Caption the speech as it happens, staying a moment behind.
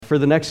for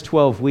the next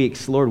 12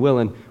 weeks, Lord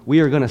willing, we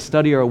are going to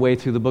study our way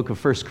through the book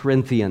of 1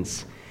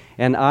 Corinthians.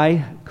 And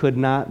I could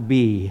not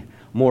be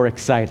more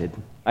excited.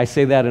 I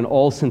say that in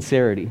all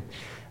sincerity.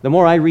 The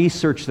more I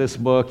research this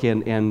book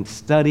and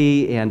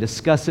study and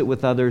discuss it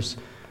with others,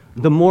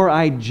 the more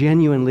I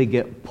genuinely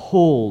get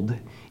pulled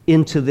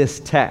into this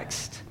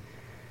text.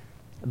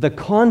 The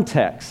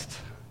context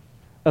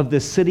of the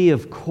city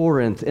of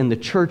Corinth and the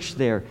church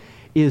there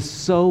is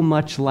so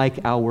much like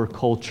our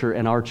culture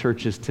and our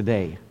churches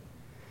today.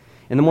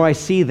 And the more I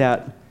see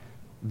that,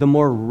 the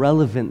more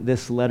relevant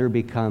this letter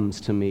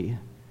becomes to me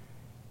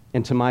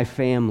and to my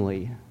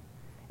family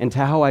and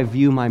to how I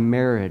view my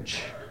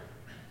marriage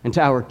and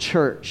to our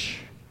church.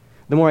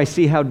 The more I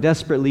see how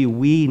desperately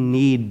we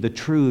need the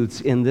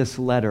truths in this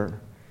letter,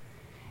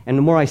 and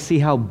the more I see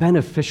how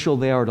beneficial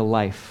they are to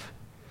life,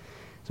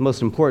 so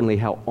most importantly,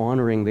 how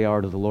honoring they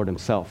are to the Lord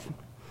Himself.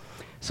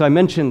 So I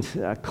mentioned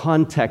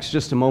context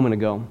just a moment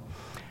ago.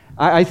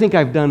 I think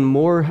I've done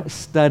more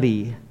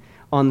study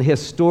on the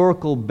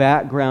historical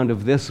background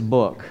of this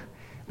book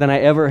than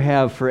I ever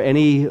have for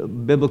any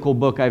biblical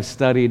book I've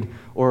studied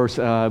or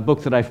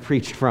book that I've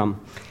preached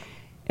from.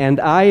 And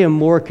I am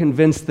more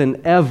convinced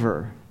than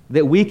ever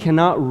that we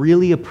cannot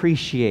really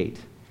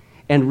appreciate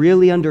and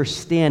really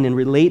understand and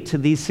relate to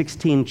these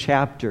 16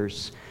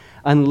 chapters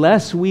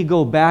unless we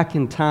go back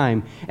in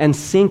time and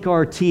sink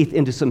our teeth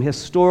into some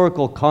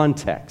historical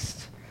context.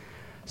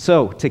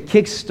 So, to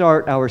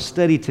kickstart our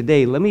study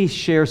today, let me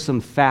share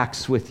some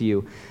facts with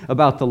you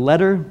about the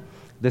letter,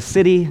 the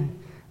city,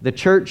 the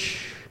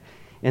church,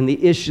 and the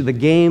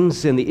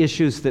games and the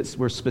issues that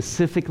were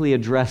specifically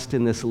addressed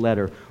in this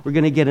letter. We're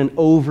going to get an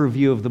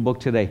overview of the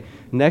book today.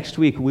 Next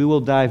week, we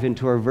will dive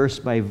into our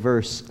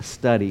verse-by-verse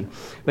study.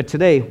 But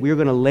today, we're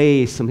going to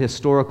lay some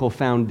historical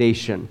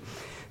foundation.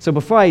 So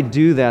before I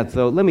do that,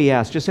 though, let me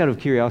ask, just out of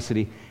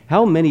curiosity,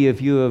 how many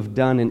of you have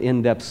done an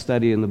in-depth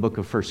study in the book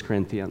of 1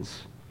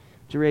 Corinthians?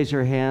 Would you raise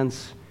your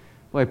hands?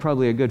 Boy,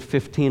 probably a good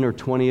 15 or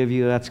 20 of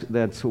you.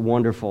 That's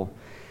wonderful.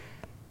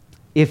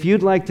 If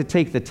you'd like to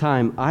take the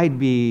time, I'd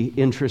be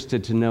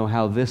interested to know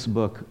how this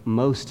book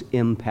most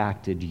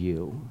impacted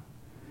you.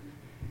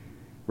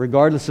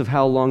 Regardless of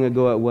how long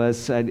ago it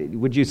was,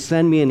 would you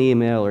send me an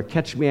email or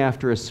catch me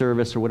after a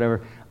service or whatever?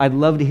 I'd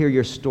love to hear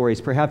your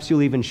stories. Perhaps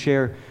you'll even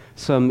share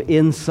some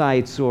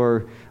insights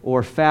or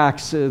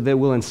facts that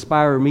will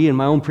inspire me in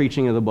my own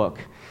preaching of the book.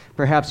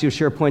 Perhaps you'll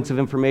share points of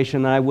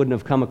information that I wouldn't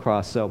have come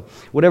across. So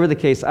whatever the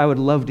case, I would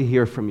love to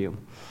hear from you.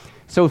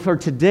 So for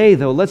today,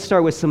 though, let's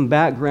start with some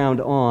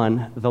background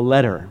on the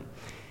letter.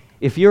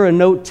 If you're a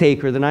note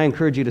taker, then I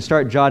encourage you to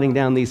start jotting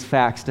down these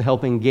facts to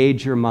help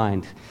engage your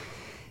mind.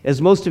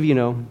 As most of you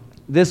know,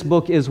 this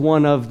book is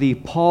one of the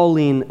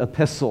Pauline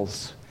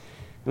epistles.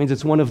 It means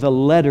it's one of the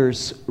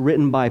letters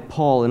written by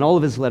Paul, and all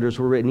of his letters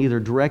were written either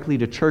directly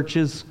to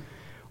churches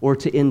or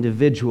to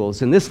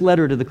individuals. And this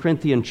letter to the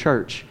Corinthian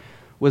church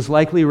was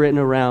likely written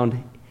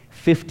around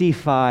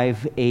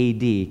 55 AD.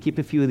 Keep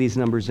a few of these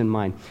numbers in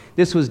mind.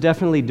 This was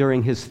definitely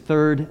during his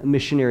third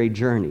missionary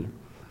journey.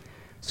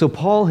 So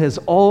Paul has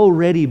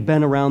already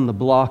been around the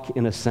block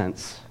in a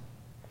sense.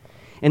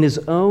 And his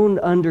own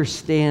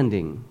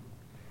understanding,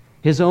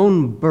 his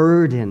own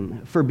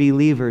burden for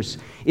believers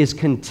is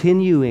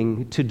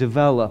continuing to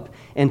develop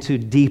and to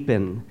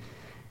deepen.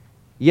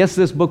 Yes,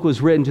 this book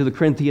was written to the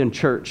Corinthian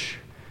church,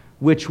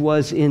 which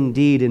was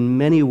indeed in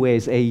many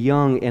ways a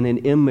young and an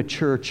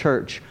immature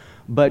church.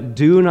 But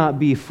do not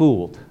be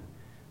fooled.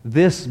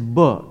 This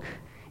book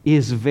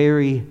is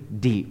very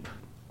deep.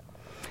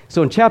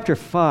 So in chapter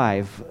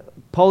 5,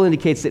 Paul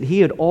indicates that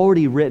he had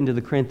already written to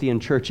the Corinthian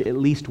church at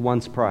least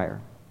once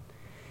prior.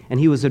 And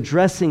he was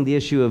addressing the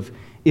issue of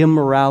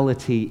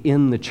immorality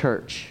in the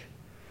church.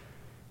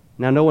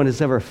 Now, no one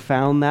has ever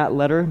found that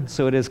letter,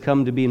 so it has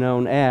come to be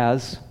known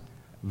as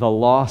the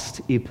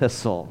Lost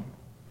Epistle.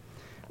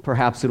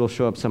 Perhaps it'll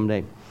show up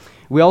someday.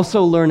 We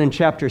also learn in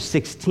chapter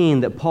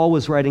 16 that Paul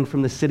was writing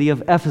from the city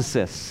of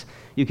Ephesus.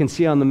 You can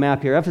see on the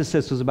map here,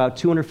 Ephesus was about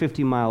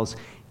 250 miles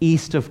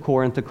east of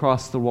Corinth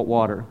across the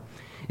water.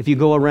 If you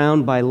go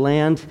around by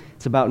land,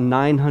 it's about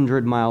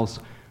 900 miles,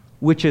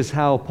 which is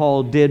how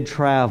Paul did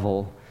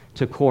travel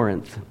to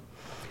Corinth.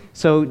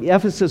 So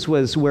Ephesus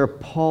was where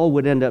Paul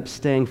would end up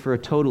staying for a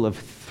total of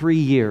 3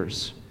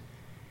 years.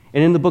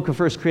 And in the book of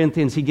 1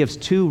 Corinthians, he gives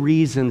 2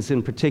 reasons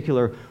in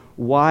particular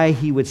why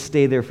he would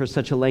stay there for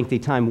such a lengthy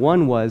time.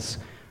 One was,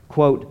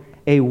 quote,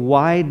 a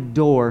wide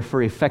door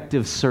for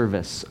effective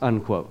service,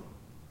 unquote.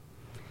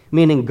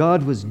 Meaning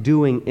God was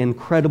doing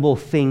incredible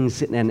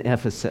things in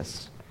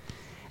Ephesus.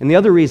 And the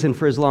other reason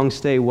for his long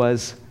stay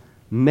was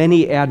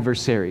many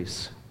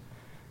adversaries.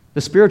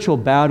 The spiritual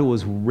battle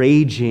was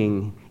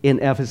raging in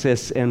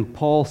Ephesus, and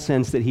Paul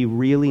sensed that he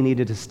really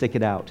needed to stick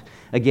it out,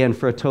 again,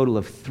 for a total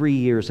of 3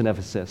 years in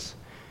Ephesus.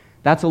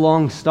 That's a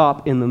long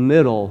stop in the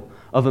middle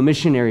of a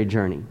missionary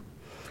journey.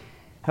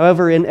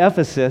 However, in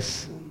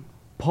Ephesus,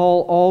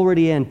 Paul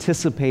already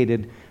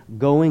anticipated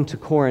going to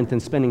Corinth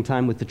and spending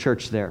time with the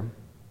church there.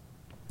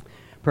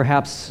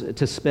 Perhaps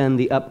to spend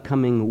the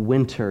upcoming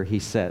winter, he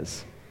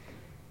says.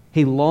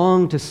 He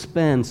longed to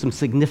spend some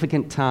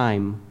significant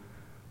time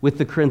with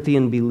the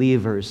Corinthian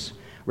believers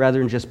rather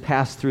than just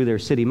pass through their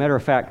city. Matter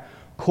of fact,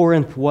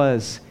 Corinth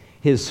was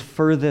his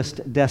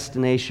furthest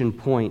destination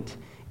point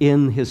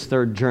in his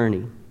third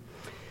journey.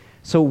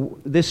 So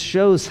this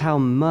shows how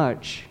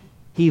much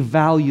he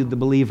valued the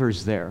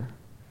believers there.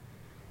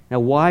 Now,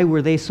 why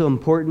were they so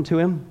important to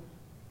him?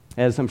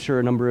 As I'm sure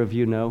a number of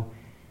you know,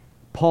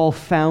 Paul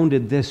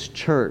founded this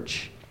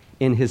church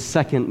in his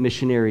second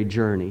missionary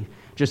journey,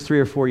 just 3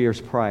 or 4 years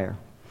prior.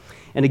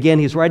 And again,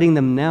 he's writing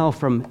them now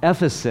from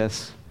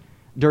Ephesus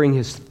during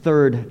his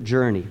third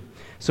journey.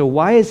 So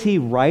why is he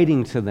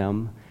writing to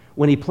them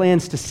when he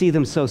plans to see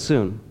them so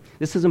soon?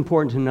 This is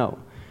important to know.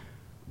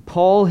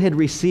 Paul had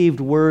received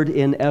word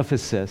in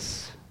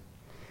Ephesus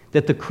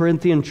that the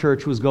Corinthian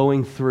church was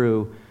going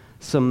through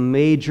some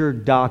major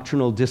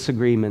doctrinal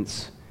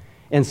disagreements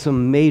and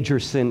some major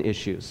sin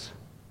issues.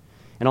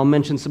 And I'll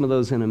mention some of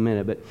those in a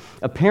minute. But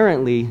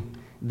apparently,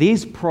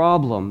 these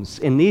problems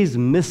and these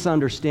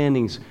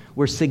misunderstandings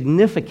were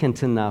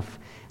significant enough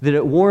that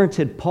it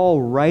warranted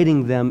Paul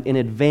writing them in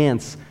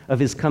advance of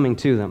his coming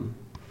to them.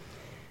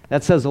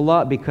 That says a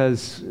lot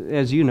because,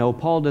 as you know,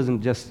 Paul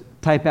doesn't just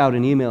type out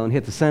an email and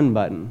hit the send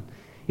button.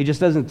 He just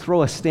doesn't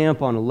throw a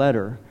stamp on a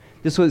letter.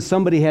 This was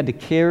somebody had to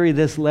carry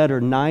this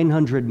letter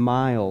 900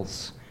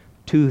 miles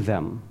to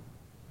them.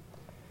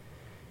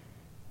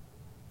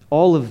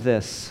 All of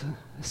this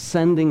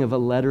sending of a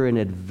letter in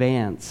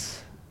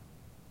advance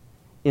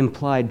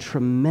implied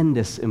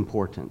tremendous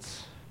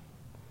importance.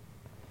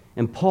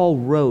 And Paul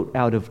wrote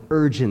out of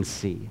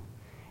urgency.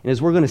 And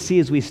as we're going to see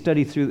as we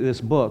study through this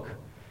book,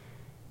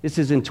 this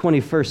is in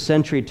 21st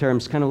century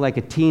terms, kind of like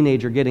a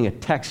teenager getting a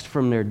text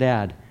from their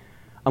dad.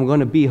 I'm going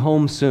to be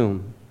home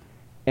soon,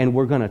 and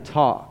we're going to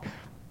talk.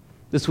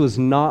 This was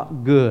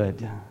not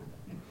good.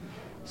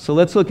 So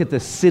let's look at the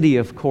city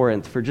of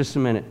Corinth for just a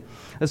minute.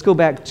 Let's go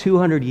back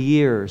 200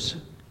 years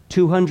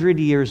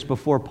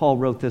before Paul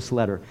wrote this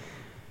letter.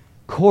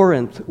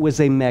 Corinth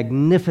was a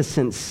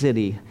magnificent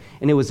city,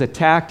 and it was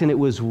attacked and it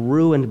was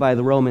ruined by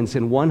the Romans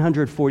in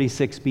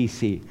 146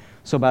 BC,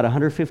 so about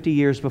 150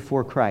 years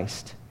before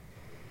Christ.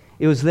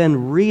 It was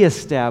then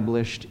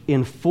reestablished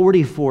in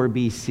 44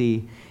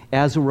 BC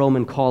as a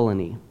Roman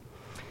colony.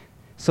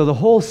 So the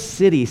whole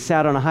city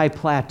sat on a high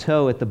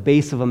plateau at the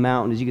base of a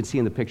mountain, as you can see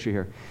in the picture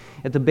here,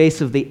 at the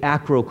base of the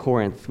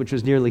Acrocorinth, which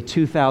was nearly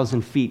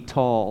 2,000 feet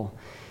tall.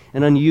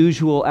 An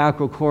unusual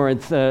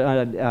Acrocorinth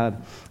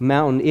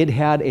mountain. It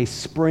had a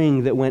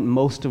spring that went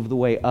most of the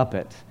way up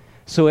it.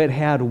 So it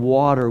had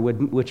water,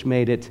 which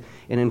made it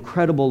an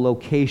incredible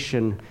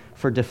location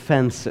for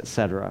defense,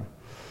 etc.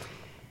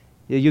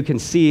 You can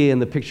see in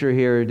the picture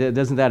here,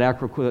 doesn't the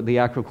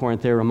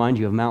Acrocorinth there remind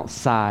you of Mount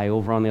Si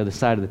over on the other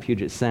side of the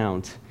Puget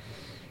Sound?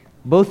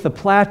 Both the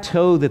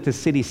plateau that the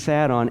city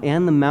sat on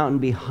and the mountain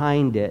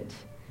behind it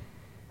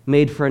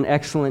made for an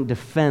excellent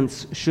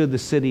defense should the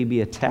city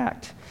be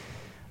attacked.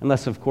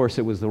 Unless, of course,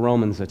 it was the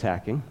Romans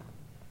attacking.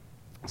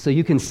 So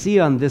you can see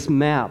on this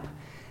map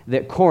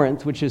that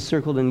Corinth, which is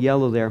circled in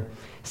yellow there,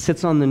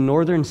 sits on the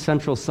northern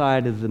central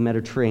side of the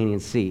Mediterranean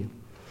Sea.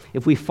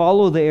 If we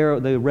follow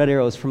the red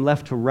arrows from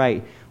left to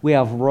right, we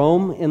have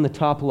Rome in the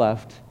top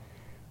left,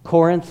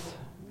 Corinth,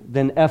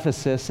 then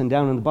Ephesus, and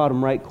down in the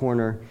bottom right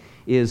corner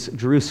is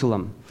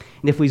Jerusalem.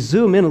 And if we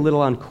zoom in a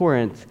little on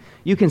Corinth,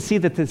 you can see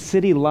that the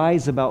city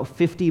lies about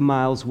 50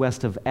 miles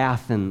west of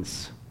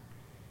Athens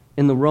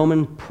in the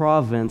Roman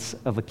province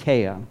of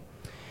Achaia,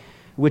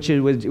 which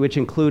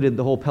included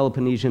the whole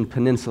Peloponnesian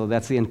Peninsula.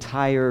 That's the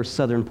entire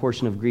southern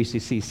portion of Greece you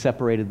see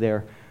separated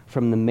there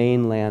from the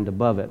mainland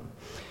above it.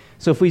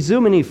 So if we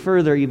zoom even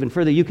further,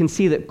 you can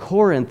see that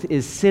Corinth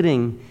is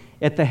sitting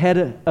at the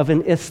head of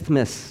an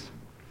isthmus,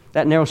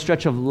 that narrow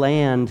stretch of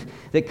land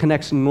that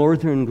connects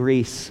northern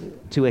Greece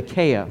to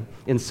Achaia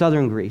in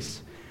southern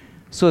Greece.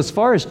 So as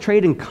far as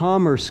trade and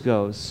commerce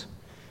goes,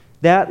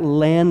 that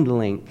land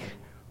link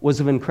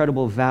was of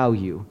incredible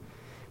value.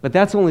 But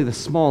that's only the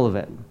small of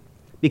it.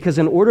 Because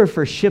in order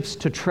for ships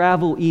to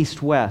travel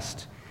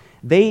east-west,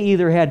 they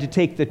either had to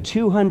take the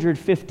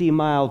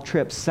 250-mile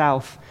trip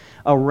south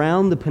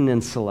around the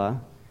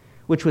peninsula,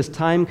 which was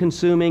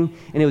time-consuming,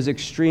 and it was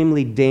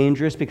extremely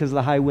dangerous because of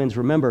the high winds.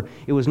 Remember,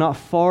 it was not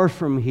far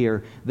from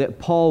here that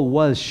Paul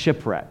was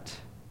shipwrecked.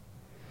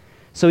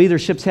 So either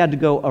ships had to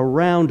go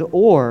around,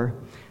 or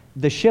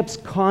the ship's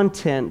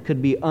content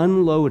could be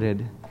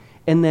unloaded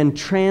and then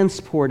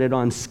transported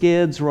on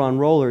skids or on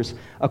rollers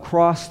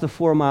across the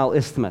 4-mile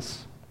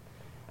isthmus,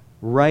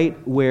 right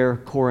where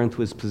Corinth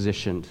was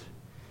positioned.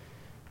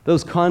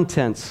 Those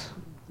contents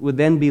would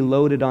then be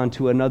loaded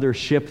onto another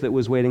ship that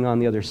was waiting on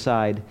the other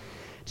side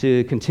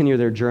to continue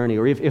their journey.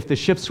 Or if the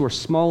ships were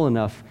small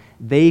enough,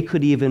 they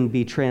could even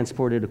be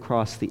transported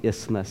across the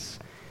isthmus.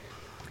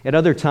 At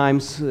other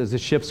times,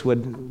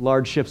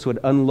 large ships would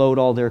unload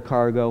all their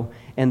cargo,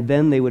 and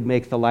then they would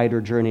make the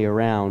lighter journey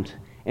around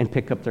and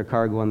pick up their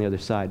cargo on the other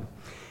side.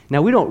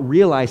 Now, we don't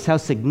realize how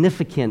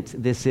significant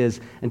this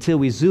is until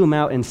we zoom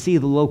out and see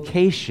the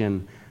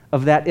location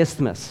of that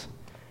isthmus.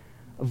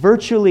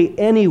 Virtually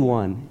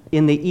anyone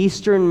in the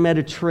eastern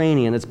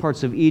Mediterranean, it's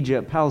parts of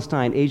Egypt,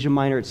 Palestine, Asia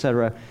Minor,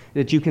 etc.,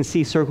 that you can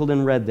see circled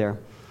in red there,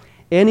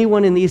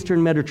 anyone in the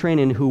eastern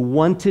Mediterranean who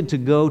wanted to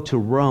go to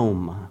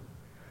Rome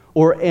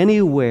or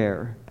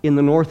anywhere in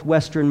the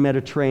northwestern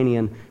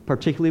Mediterranean,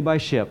 particularly by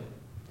ship,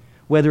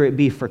 whether it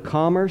be for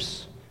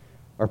commerce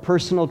or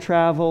personal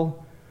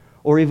travel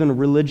or even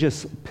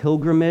religious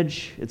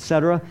pilgrimage,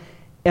 etc.,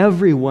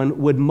 everyone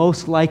would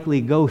most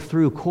likely go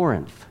through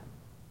Corinth.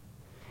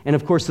 And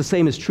of course, the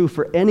same is true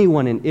for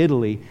anyone in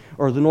Italy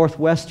or the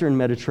northwestern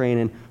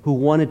Mediterranean who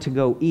wanted to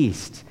go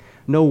east.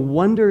 No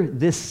wonder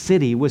this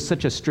city was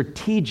such a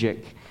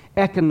strategic,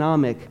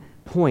 economic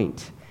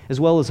point, as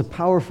well as a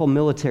powerful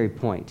military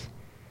point.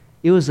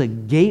 It was a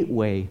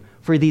gateway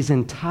for these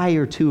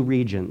entire two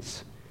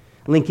regions,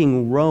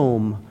 linking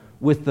Rome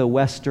with the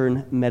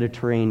western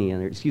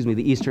Mediterranean,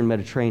 the eastern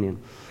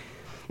Mediterranean.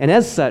 And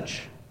as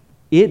such,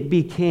 it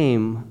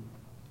became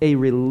a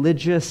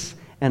religious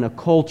and a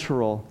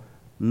cultural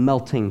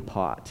melting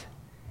pot,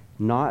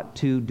 not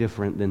too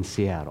different than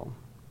Seattle.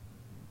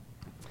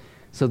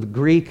 So the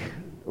Greek,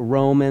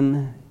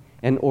 Roman,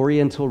 and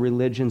Oriental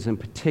religions in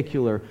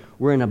particular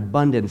were in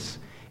abundance.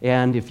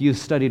 And if you've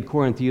studied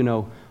Corinth, you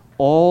know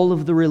all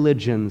of the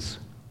religions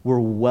were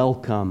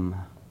welcome,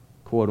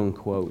 quote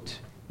unquote,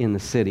 in the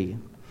city.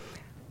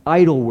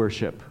 Idol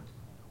worship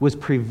was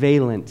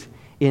prevalent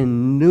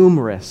in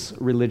numerous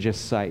religious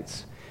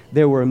sites.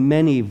 There were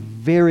many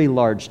very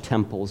large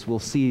temples. We'll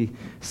see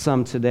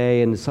some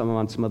today and some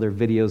on some other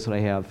videos that I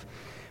have.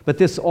 But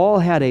this all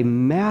had a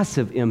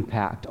massive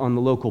impact on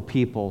the local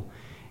people,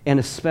 and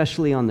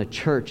especially on the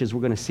church, as we're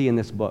going to see in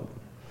this book.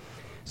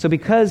 So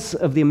because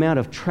of the amount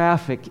of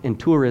traffic and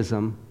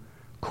tourism,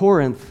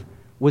 Corinth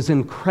was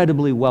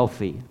incredibly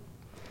wealthy.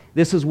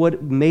 This is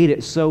what made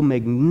it so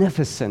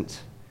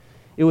magnificent.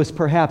 It was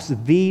perhaps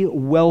the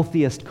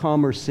wealthiest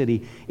commerce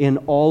city in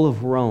all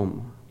of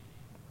Rome,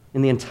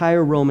 in the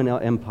entire Roman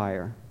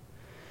Empire.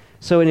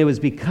 And it was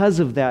because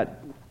of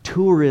that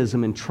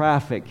tourism and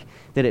traffic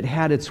that it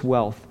had its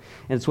wealth.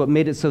 And it's what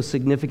made it so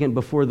significant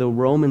before the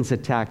Romans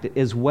attacked it,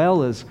 as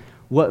well as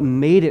what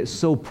made it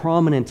so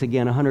prominent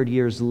again 100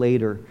 years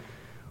later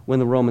when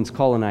the Romans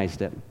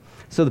colonized it.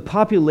 So the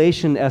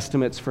population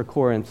estimates for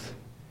Corinth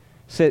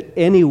sit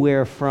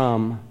anywhere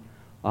from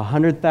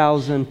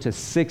 100,000 to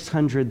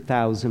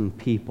 600,000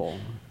 people.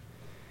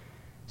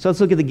 So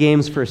let's look at the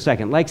games for a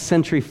second. Like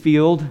Century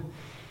Field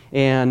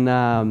and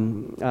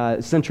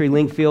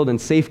CenturyLink Field and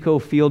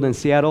Safeco Field in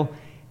Seattle,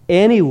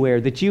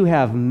 anywhere that you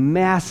have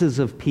masses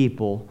of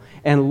people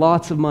and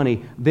lots of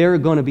money, there are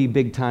going to be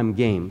big-time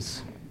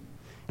games.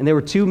 And there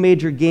were two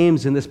major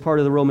games in this part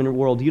of the Roman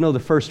world. You know the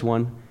first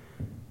one,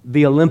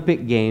 the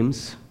Olympic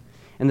Games,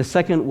 and the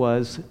second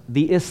was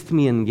the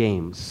Isthmian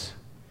Games.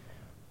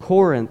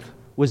 Corinth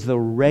was the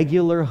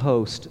regular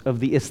host of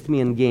the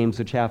Isthmian Games,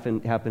 which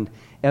happened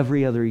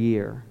every other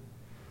year.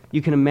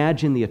 You can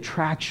imagine the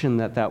attraction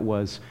that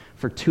was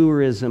for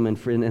tourism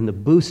and the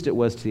boost it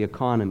was to the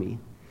economy.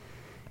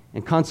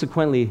 And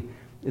consequently,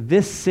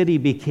 this city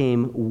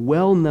became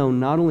well known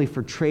not only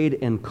for trade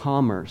and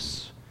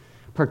commerce,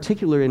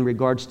 particularly in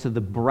regards to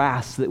the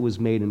brass that was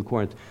made in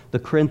Corinth, the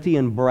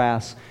Corinthian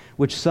brass,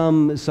 which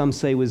some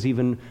say was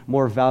even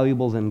more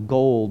valuable than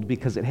gold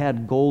because it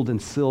had gold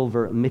and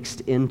silver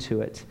mixed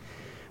into it.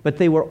 But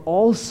they were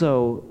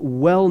also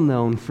well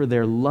known for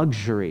their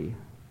luxury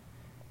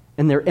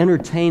and their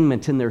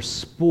entertainment and their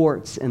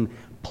sports and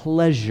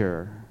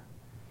pleasure,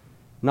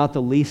 not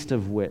the least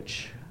of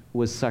which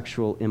was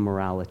sexual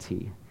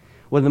immorality.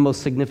 One of the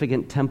most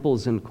significant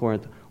temples in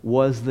Corinth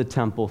was the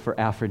temple for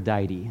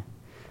Aphrodite,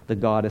 the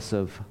goddess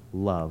of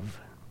love.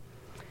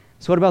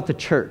 So what about the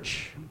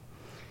church?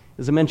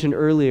 As I mentioned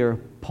earlier,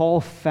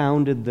 Paul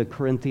founded the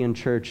Corinthian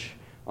church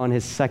on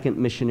his second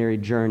missionary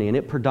journey, and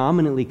it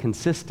predominantly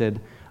consisted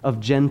of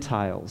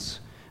Gentiles,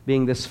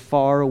 being this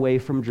far away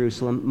from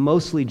Jerusalem,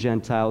 mostly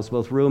Gentiles,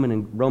 both Roman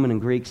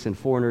and Greeks and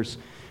foreigners,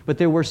 but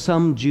there were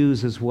some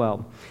Jews as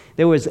well.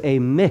 There was a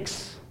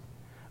mix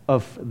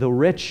of the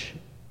rich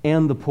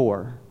and the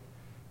poor,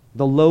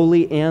 the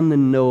lowly and the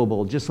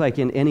noble, just like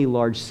in any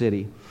large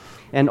city.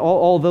 And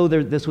although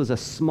this was a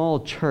small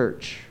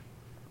church,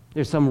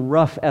 there's some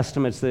rough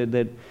estimates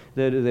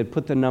that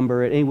put the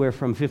number at anywhere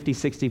from 50,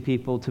 60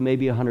 people to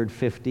maybe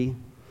 150.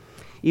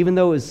 Even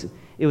though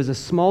it was a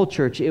small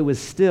church, it was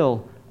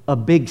still a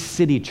big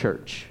city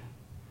church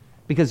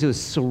because it was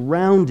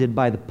surrounded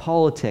by the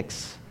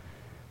politics,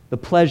 the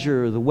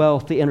pleasure, the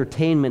wealth, the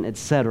entertainment,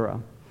 etc.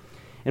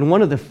 And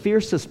one of the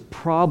fiercest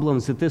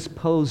problems that this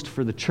posed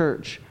for the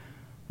church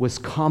was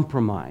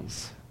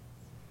compromise.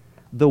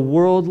 The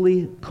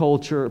worldly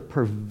culture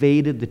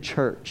pervaded the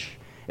church,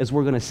 as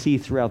we're going to see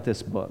throughout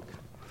this book.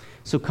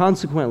 So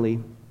consequently,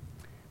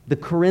 the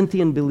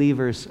Corinthian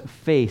believers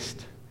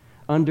faced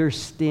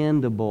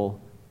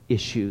understandable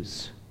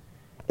issues.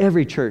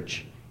 Every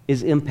church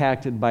is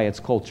impacted by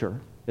its culture,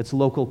 its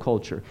local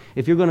culture.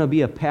 If you're going to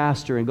be a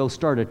pastor and go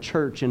start a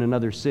church in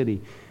another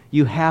city,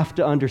 you have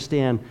to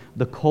understand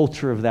the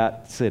culture of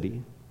that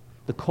city,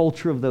 the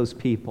culture of those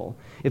people.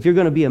 If you're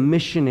going to be a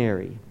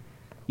missionary,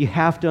 you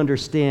have to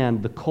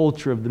understand the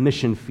culture of the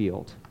mission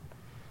field.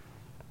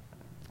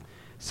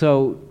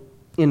 So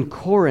in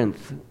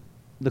Corinth,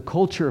 the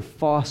culture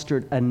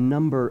fostered a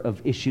number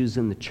of issues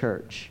in the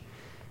church.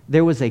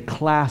 There was a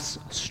class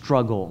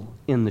struggle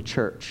in the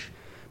church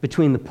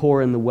between the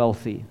poor and the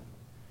wealthy.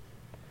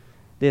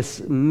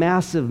 This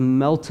massive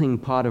melting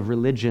pot of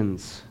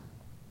religions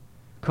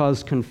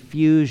caused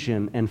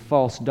confusion and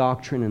false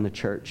doctrine in the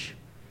church.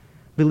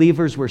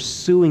 Believers were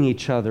suing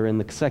each other in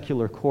the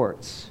secular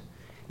courts.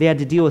 They had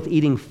to deal with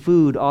eating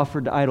food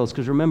offered to idols,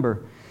 because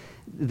remember,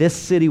 this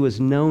city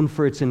was known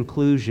for its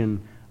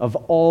inclusion of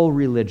all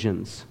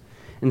religions.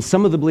 And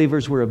some of the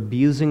believers were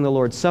abusing the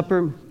Lord's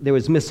Supper. There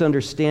was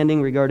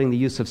misunderstanding regarding the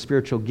use of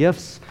spiritual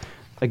gifts.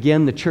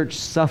 Again, the church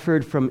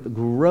suffered from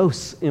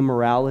gross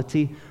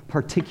immorality,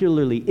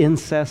 particularly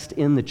incest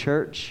in the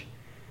church.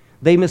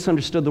 They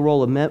misunderstood the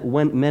role of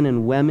men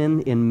and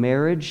women in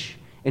marriage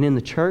and in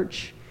the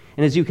church.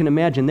 And as you can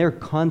imagine, their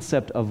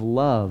concept of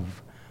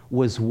love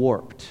was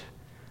warped.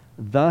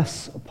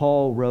 Thus,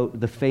 Paul wrote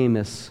the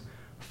famous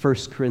 1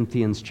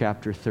 Corinthians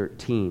chapter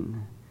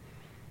 13.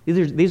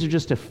 These are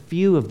just a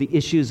few of the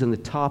issues and the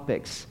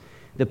topics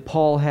that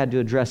Paul had to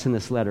address in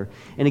this letter.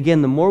 And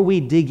again, the more we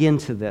dig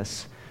into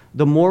this,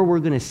 the more we're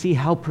going to see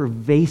how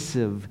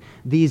pervasive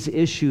these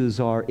issues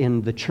are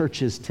in the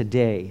churches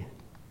today.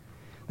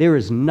 There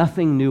is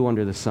nothing new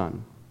under the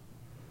sun.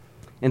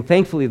 And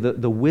thankfully,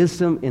 the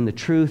wisdom and the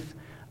truth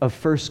of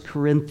 1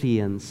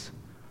 Corinthians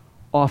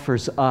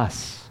offers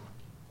us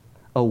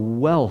a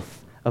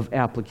wealth of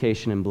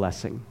application and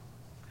blessing.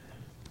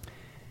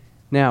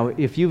 Now,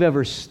 if you've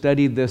ever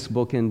studied this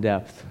book in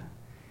depth,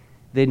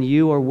 then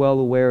you are well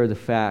aware of the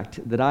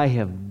fact that I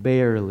have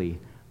barely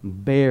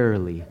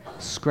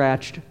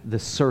scratched the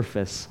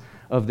surface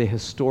of the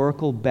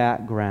historical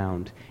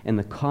background and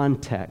the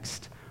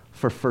context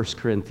for 1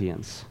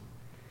 Corinthians.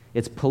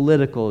 Its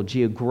political,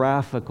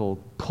 geographical,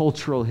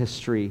 cultural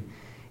history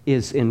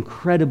is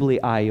incredibly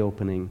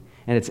eye-opening,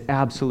 and it's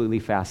absolutely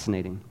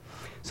fascinating.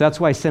 So that's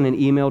why I sent an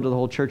email to the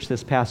whole church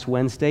this past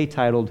Wednesday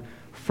titled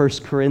 1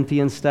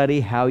 Corinthians Study,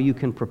 How You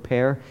Can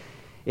Prepare.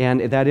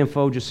 And that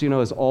info, just so you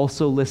know, is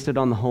also listed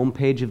on the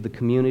homepage of the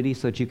community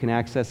so that you can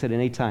access it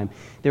anytime.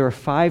 There are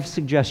 5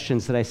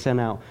 suggestions that I sent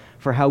out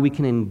for how we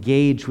can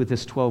engage with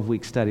this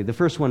 12-week study. The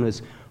first one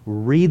was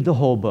read the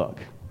whole book.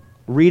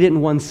 Read it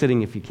in one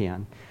sitting if you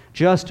can.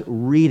 Just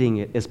reading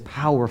it is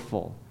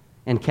powerful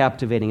and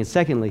captivating. And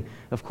secondly,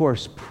 of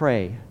course,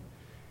 pray.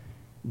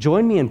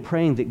 Join me in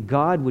praying that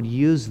God would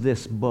use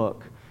this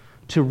book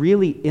to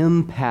really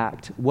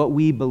impact what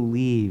we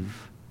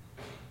believe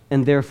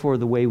and therefore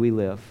the way we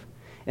live.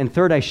 And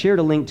third, I shared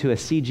a link to a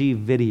CG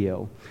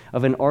video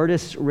of an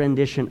artist's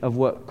rendition of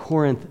what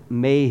Corinth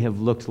may have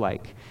looked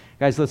like.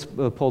 Guys, let's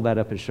pull that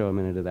up and show a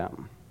minute of that.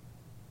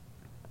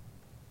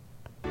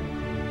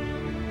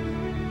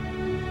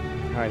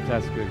 All right,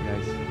 that's good,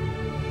 guys.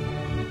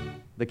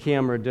 The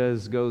camera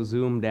does go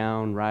zoom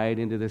down right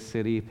into the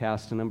city,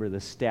 past a number of the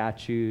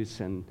statues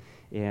and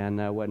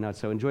whatnot.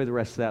 So enjoy the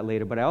rest of that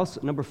later. But I also,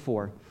 number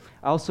 4,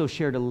 I also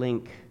shared a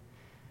link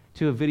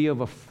to a video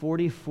of a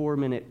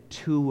 44-minute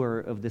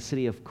tour of the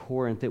city of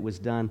Corinth that was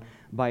done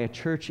by a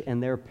church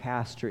and their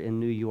pastor in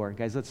New York.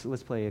 Guys,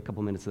 let's play a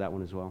couple minutes of that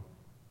one as well.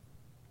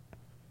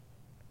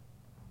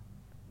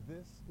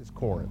 This is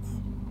Corinth.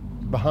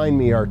 Behind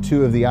me are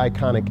 2 of the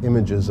iconic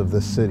images of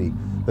this city,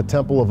 the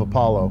Temple of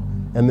Apollo,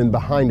 and then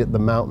behind it the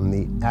mountain,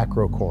 the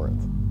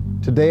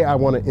Acrocorinth. Today I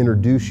want to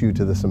introduce you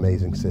to this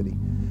amazing city,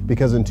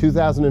 because in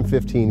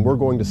 2015 we're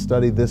going to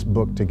study this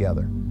book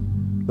together.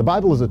 The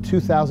Bible is a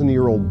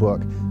 2,000-year-old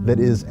book that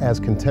is as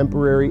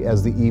contemporary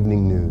as the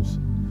evening news.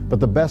 But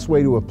the best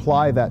way to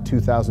apply that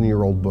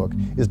 2,000-year-old book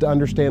is to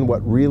understand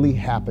what really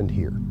happened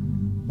here.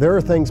 There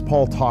are things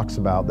Paul talks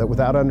about that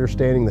without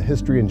understanding the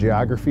history and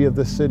geography of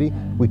this city,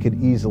 we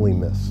could easily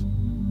miss.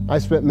 I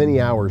spent many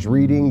hours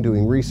reading,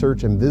 doing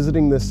research, and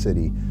visiting this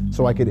city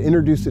so I could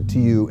introduce it to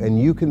you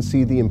and you can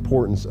see the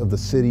importance of the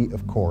city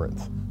of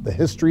Corinth, the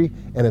history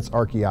and its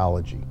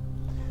archaeology.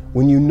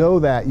 When you know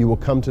that, you will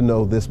come to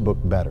know this book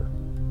better.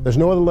 There's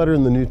no other letter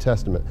in the New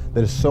Testament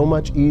that is so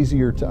much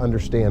easier to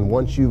understand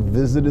once you've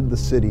visited the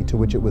city to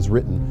which it was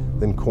written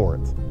than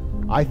Corinth.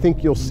 I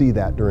think you'll see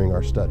that during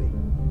our study.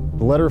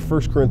 The letter of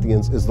 1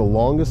 Corinthians is the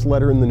longest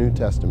letter in the New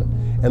Testament,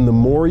 and the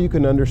more you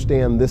can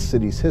understand this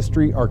city's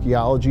history,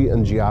 archaeology,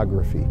 and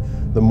geography,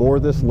 the more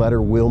this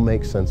letter will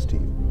make sense to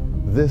you.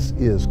 This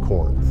is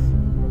Corinth.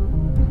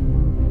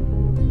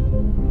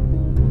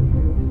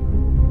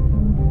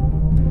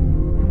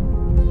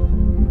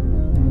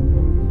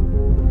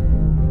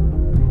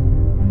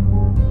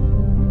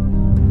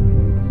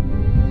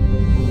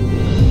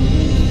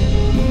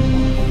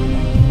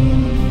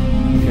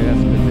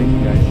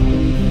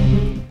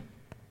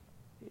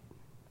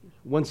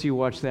 Once you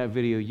watch that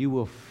video, you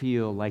will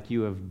feel like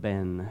you have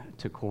been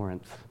to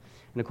Corinth.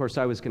 And of course,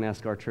 I was going to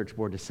ask our church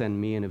board to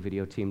send me and a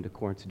video team to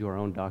Corinth to do our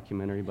own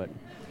documentary, but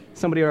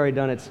somebody already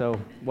done it, so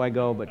why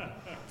go? But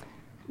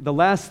the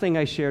last thing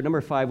I shared,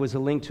 number 5, was a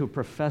link to a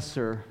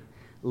professor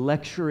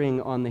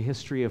lecturing on the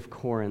history of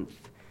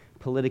Corinth,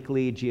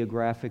 politically,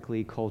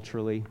 geographically,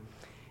 culturally,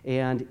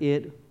 and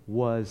it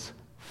was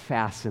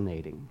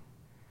fascinating.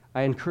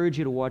 I encourage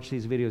you to watch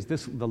these videos.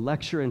 The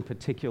lecture in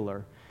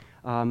particular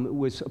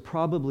was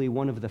probably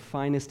one of the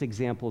finest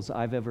examples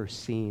I've ever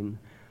seen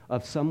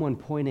of someone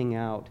pointing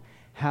out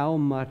how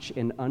much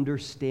an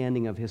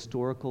understanding of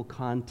historical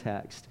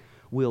context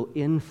will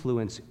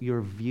influence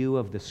your view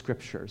of the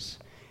Scriptures.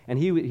 And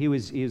he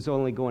was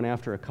only going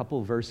after a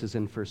couple verses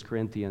in 1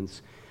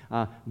 Corinthians,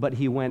 but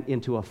he went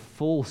into a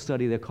full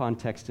study of the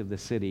context of the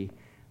city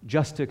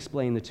just to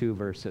explain the 2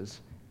 verses.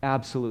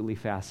 Absolutely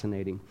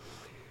fascinating.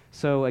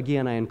 So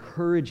again, I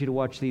encourage you to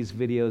watch these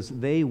videos.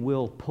 They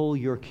will pull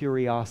your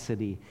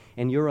curiosity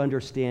and your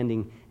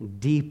understanding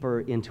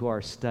deeper into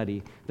our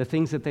study. The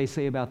things that they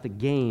say about the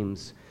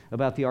games,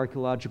 about the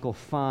archaeological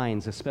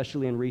finds,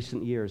 especially in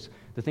recent years,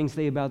 the things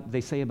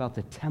they say about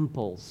the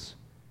temples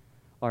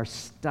are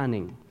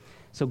stunning.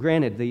 So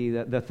granted,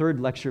 the third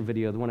lecture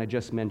video, the one I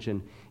just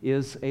mentioned,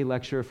 is a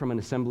lecture from an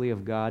Assembly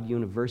of God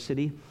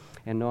university.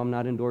 And no, I'm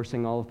not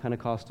endorsing all of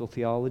Pentecostal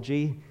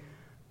theology,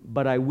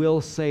 but I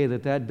will say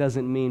that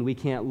doesn't mean we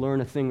can't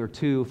learn a thing or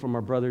two from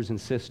our brothers and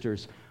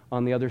sisters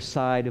on the other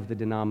side of the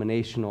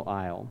denominational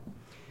aisle.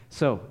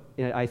 So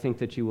I think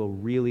that you will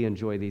really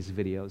enjoy these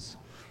videos.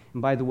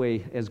 And by the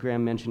way, as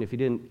Graham mentioned, if you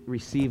didn't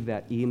receive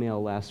that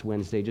email last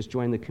Wednesday, just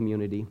join the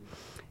community,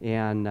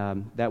 and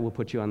that will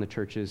put you on the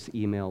church's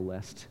email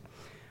list.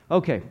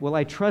 Okay, well,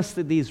 I trust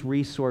that these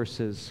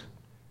resources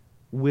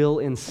will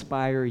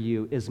inspire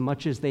you as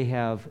much as they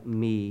have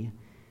me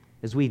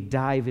as we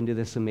dive into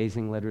this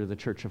amazing letter to the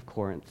Church of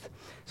Corinth.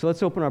 So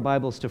let's open our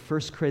Bibles to 1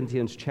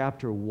 Corinthians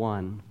chapter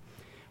 1.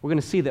 We're going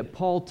to see that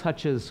Paul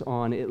touches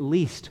on at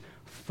least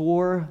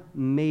 4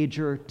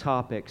 major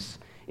topics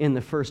in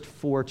the first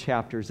 4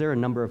 chapters. There are a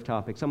number of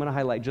topics. I'm going to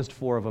highlight just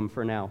 4 of them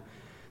for now.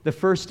 The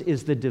first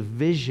is the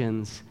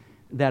divisions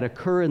that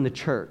occur in the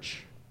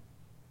church,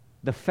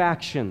 the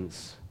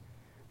factions,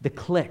 the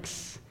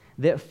cliques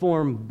that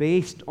form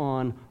based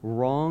on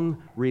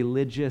wrong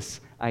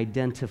religious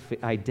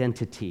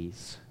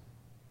identities.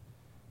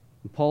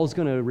 And Paul's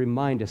going to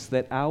remind us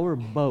that our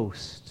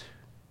boast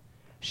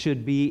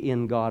should be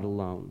in God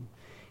alone.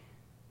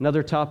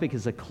 Another topic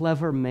is a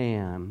clever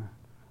man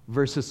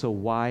versus a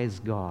wise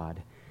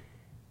God.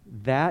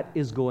 That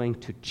is going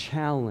to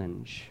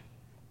challenge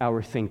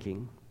our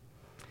thinking.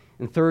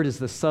 And third is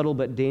the subtle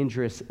but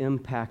dangerous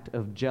impact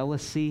of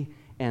jealousy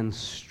and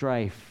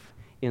strife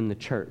in the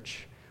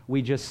church.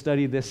 We just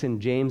studied this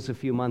in James a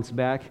few months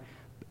back.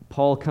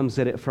 Paul comes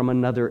at it from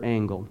another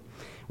angle.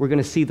 We're going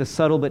to see the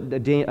subtle but,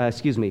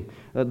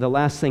 the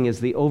last thing is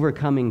the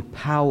overcoming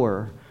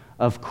power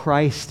of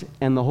Christ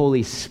and the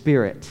Holy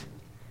Spirit.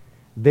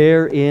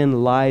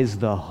 Therein lies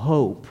the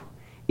hope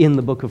in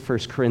the book of 1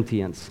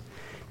 Corinthians.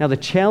 Now, the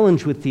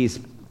challenge with these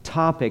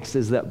topics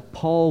is that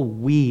Paul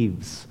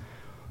weaves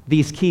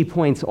these key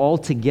points all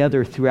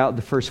together throughout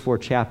the first 4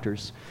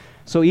 chapters.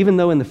 So even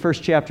though in the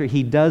first chapter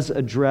he does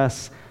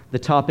address the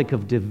topic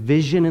of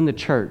division in the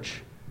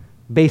church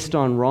based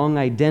on wrong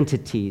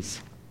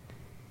identities,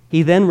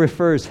 he then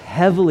refers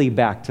heavily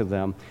back to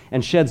them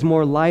and sheds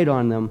more light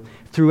on them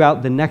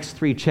throughout the next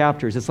 3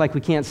 chapters. It's like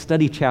we can't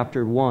study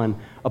chapter 1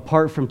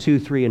 apart from 2,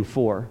 3, and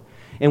 4.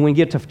 And when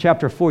you get to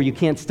chapter 4, you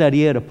can't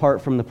study it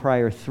apart from the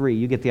prior 3.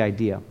 You get the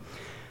idea.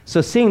 So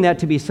seeing that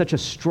to be such a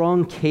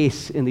strong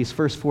case in these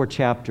first 4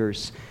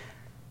 chapters,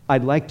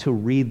 I'd like to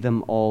read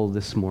them all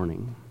this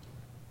morning.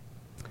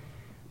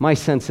 My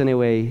sense,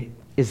 anyway,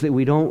 is that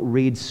we don't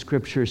read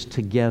scriptures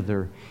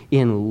together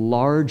in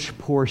large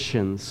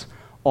portions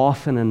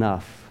often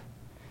enough.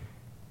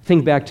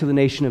 Think back to the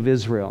nation of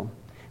Israel.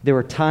 There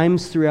were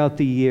times throughout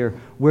the year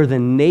where the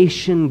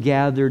nation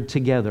gathered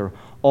together,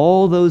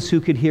 all those who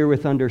could hear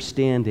with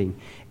understanding,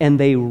 and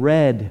they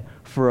read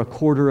for a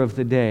quarter of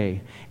the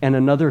day and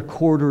another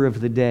quarter of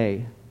the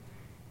day.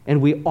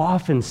 And we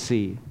often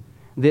see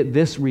that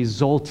this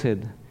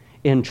resulted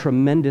in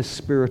tremendous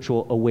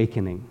spiritual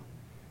awakening.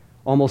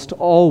 Almost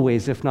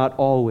always, if not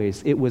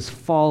always, it was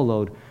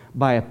followed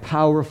by a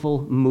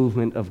powerful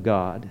movement of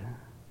God.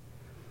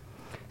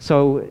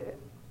 So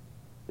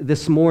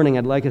this morning,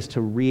 I'd like us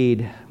to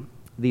read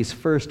these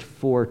first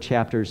 4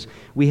 chapters.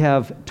 We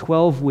have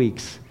 12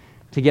 weeks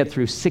to get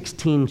through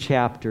 16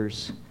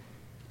 chapters,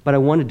 but I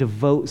want to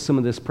devote some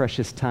of this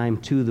precious time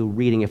to the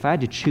reading. If I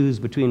had to choose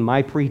between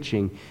my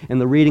preaching and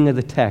the reading of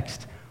the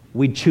text,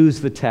 we'd choose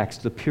the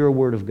text, the pure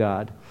Word of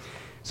God.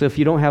 So if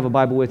you don't have a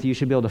Bible with you, you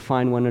should be able to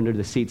find one under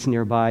the seats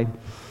nearby.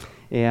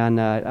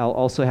 And I'll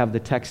also have the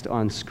text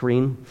on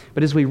screen.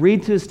 But as we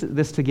read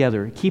this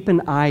together, keep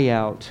an eye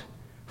out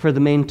for the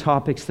main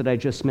topics that I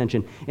just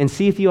mentioned, and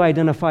see if you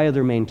identify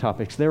other main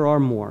topics. There are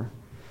more.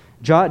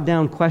 Jot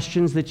down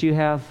questions that you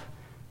have.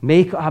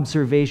 Make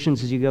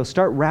observations as you go.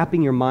 Start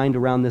wrapping your mind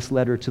around this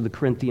letter to the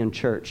Corinthian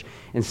church,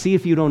 and see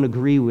if you don't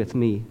agree with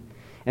me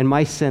and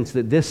my sense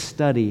that this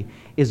study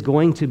is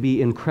going to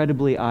be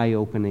incredibly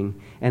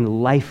eye-opening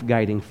and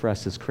life-guiding for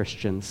us as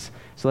Christians.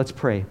 So let's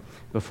pray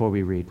before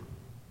we read.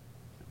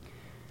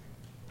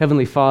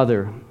 Heavenly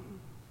Father,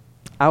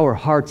 our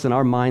hearts and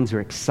our minds are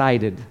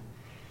excited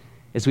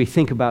as we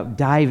think about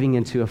diving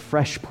into a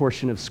fresh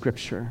portion of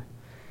Scripture,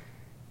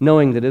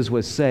 knowing that, as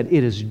was said,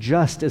 it is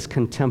just as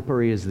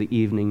contemporary as the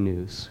evening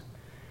news,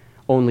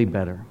 only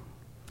better.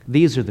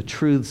 These are the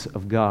truths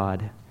of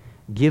God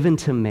given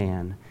to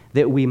man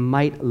that we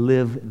might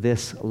live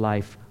this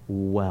life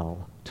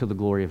well to the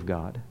glory of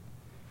God.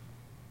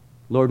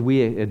 Lord,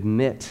 we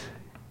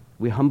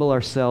humble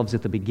ourselves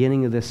at the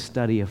beginning of this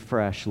study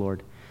afresh,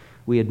 Lord.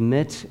 We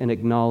admit and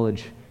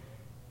acknowledge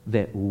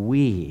that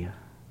we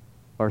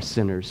are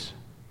sinners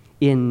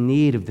in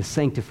need of the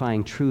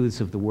sanctifying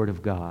truths of the Word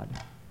of God.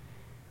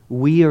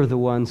 We are the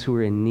ones who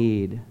are in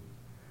need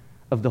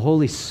of the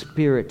Holy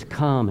Spirit to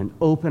come and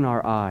open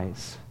our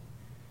eyes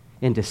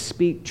and to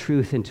speak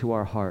truth into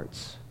our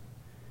hearts.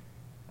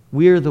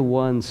 We are the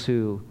ones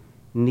who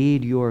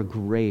need your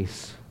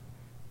grace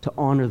to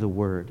honor the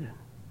Word.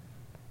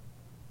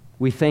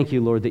 We thank you,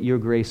 Lord, that your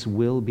grace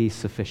will be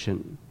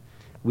sufficient.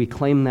 We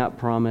claim that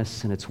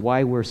promise, and it's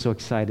why we're so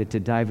excited to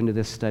dive into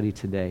this study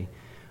today.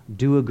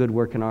 Do a good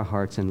work in our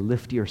hearts and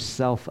lift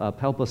yourself up.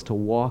 Help us to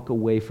walk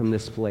away from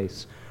this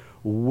place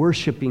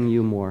worshiping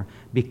you more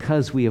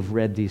because we have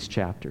read these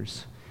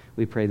chapters.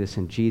 We pray this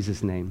in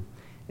Jesus' name.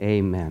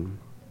 Amen.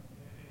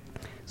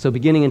 So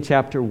beginning in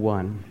chapter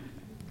 1,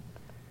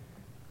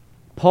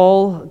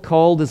 Paul,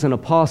 called as an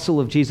apostle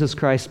of Jesus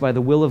Christ by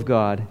the will of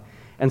God,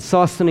 and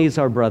Sosthenes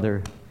our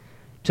brother,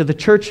 to the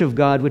church of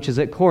God which is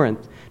at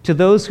Corinth, to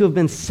those who have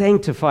been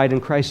sanctified in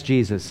Christ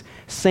Jesus,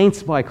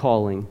 saints by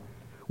calling,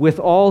 with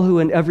all who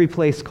in every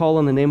place call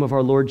on the name of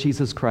our Lord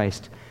Jesus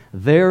Christ,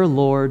 their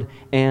Lord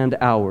and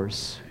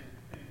ours.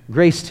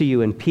 Grace to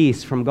you and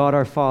peace from God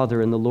our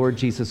Father and the Lord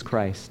Jesus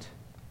Christ.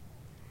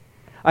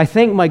 I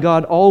thank my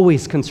God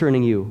always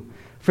concerning you,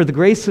 for the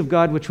grace of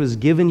God which was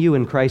given you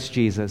in Christ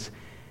Jesus,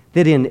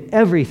 that in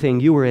everything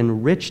you were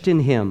enriched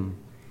in him,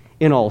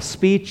 in all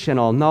speech and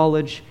all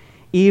knowledge,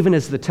 even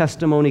as the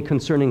testimony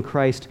concerning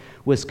Christ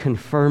was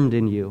confirmed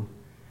in you,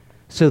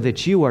 so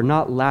that you are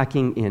not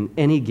lacking in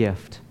any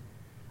gift,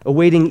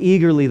 awaiting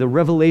eagerly the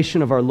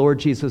revelation of our Lord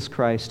Jesus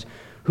Christ,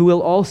 who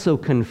will also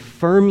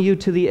confirm you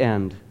to the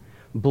end,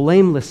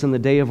 blameless in the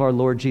day of our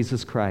Lord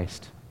Jesus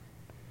Christ.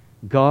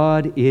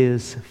 God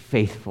is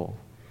faithful,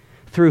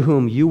 through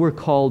whom you were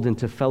called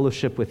into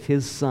fellowship with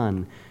his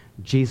Son,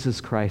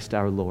 Jesus Christ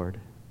our Lord.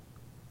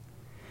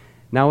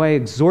 Now I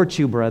exhort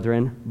you,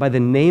 brethren, by the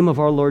name of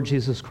our Lord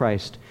Jesus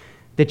Christ,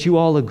 that you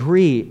all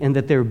agree and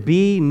that there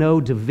be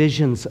no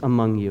divisions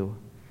among you,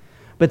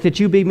 but that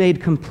you be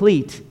made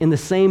complete in the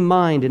same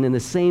mind and in the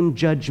same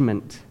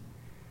judgment.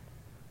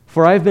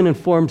 For I have been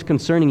informed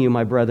concerning you,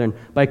 my brethren,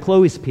 by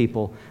Chloe's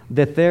people,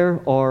 that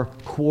there are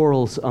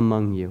quarrels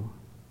among you.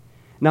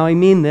 Now I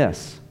mean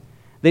this,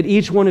 that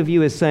each one of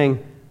you is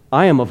saying,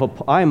 I am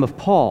of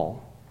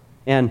Paul,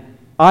 and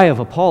I of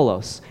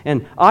Apollos,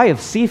 and I of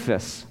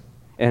Cephas,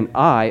 and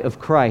I of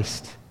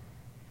Christ.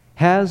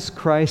 Has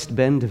Christ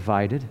been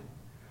divided?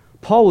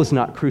 Paul was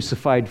not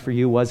crucified for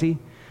you, was he?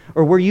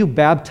 Or were you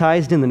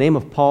baptized in the name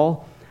of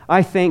Paul?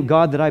 I thank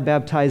God that I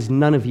baptized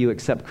none of you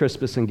except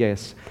Crispus and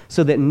Gaius,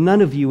 so that none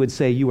of you would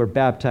say you were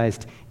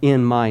baptized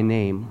in my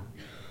name.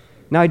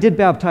 Now I did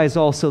baptize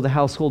also the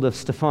household of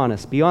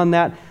Stephanas. Beyond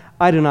that,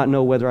 I do not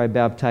know whether I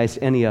baptized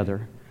any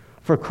other.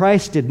 For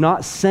Christ did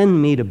not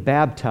send me to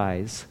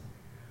baptize,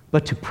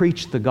 but to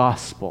preach the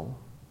gospel,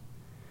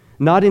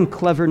 not in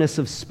cleverness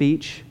of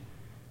speech,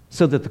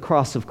 so that the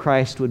cross of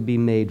Christ would be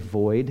made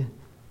void.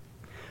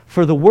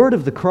 For the word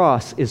of the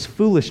cross is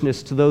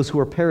foolishness to those who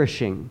are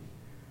perishing,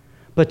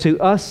 but to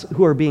us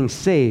who are being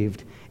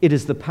saved, it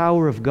is the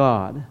power of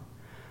God.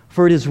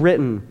 For it is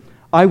written,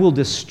 I will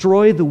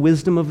destroy the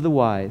wisdom of the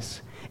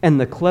wise, and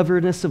the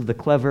cleverness of the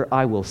clever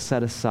I will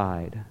set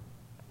aside.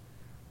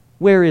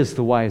 Where is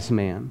the wise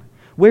man?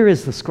 Where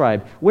is the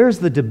scribe? Where is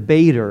the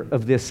debater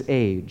of this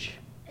age?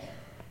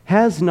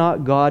 Has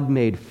not God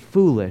made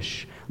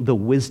foolish the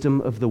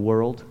wisdom of the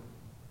world?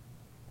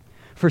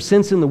 For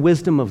since in the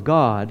wisdom of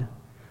God,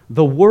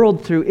 the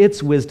world through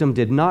its wisdom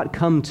did not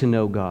come to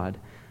know God,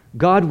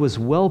 God was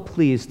well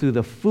pleased through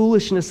the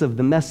foolishness of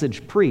the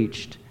message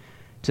preached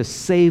to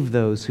save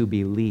those who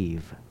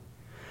believe.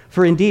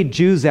 For indeed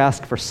Jews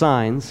ask for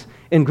signs,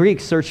 and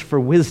Greeks search for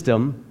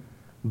wisdom,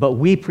 but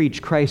we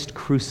preach Christ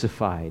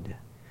crucified.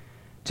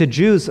 To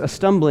Jews a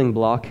stumbling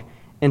block,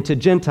 and to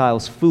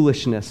Gentiles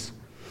foolishness.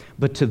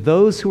 But to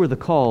those who are the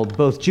called,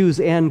 both Jews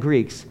and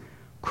Greeks,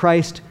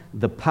 Christ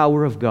the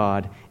power of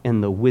God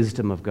and the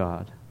wisdom of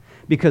God.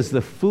 Because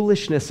the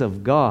foolishness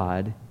of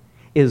God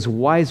is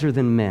wiser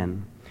than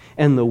men,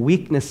 and the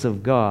weakness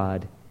of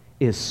God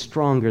is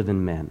stronger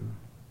than men.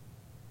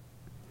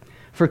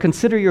 For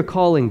consider your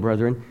calling,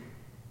 brethren,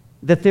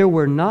 that there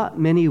were not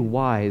many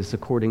wise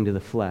according to the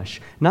flesh,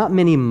 not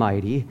many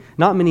mighty,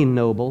 not many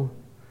noble,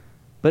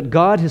 but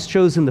God has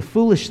chosen the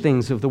foolish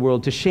things of the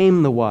world to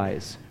shame the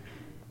wise,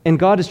 and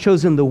God has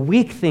chosen the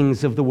weak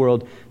things of the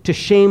world to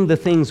shame the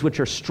things which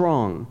are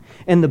strong,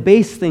 and the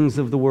base things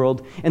of the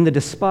world and the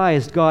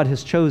despised God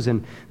has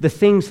chosen, the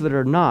things that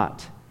are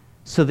not,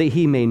 so that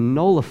he may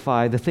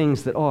nullify the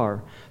things that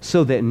are,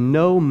 so that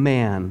no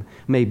man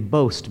may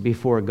boast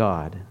before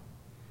God.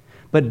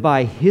 But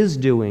by his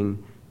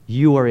doing,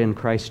 you are in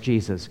Christ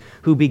Jesus,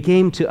 who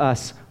became to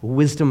us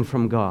wisdom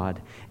from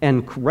God,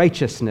 and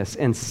righteousness,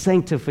 and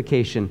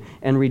sanctification,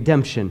 and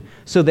redemption,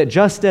 so that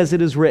just as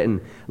it is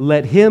written,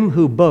 let him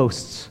who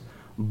boasts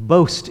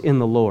boast in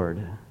the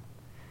Lord.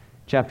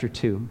 Chapter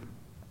 2.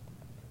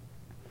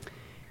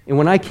 And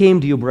when I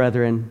came to you,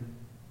 brethren,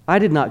 I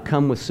did not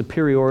come with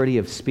superiority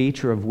of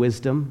speech or of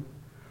wisdom,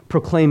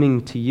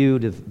 proclaiming to you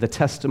the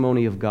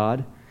testimony of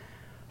God.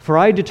 For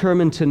I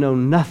determined to know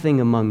nothing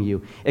among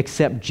you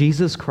except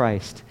Jesus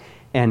Christ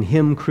and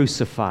him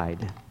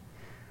crucified.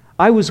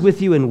 I was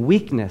with you in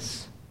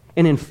weakness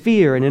and in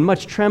fear and in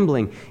much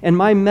trembling, and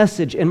my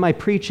message and my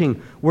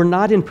preaching were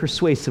not in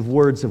persuasive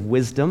words of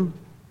wisdom,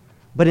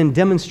 but in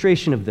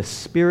demonstration of the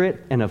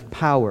Spirit and of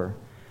power,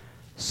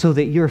 so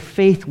that your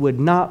faith would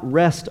not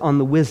rest on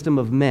the wisdom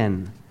of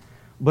men,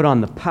 but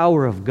on the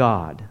power of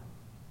God.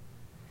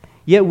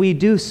 Yet we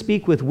do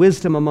speak with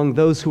wisdom among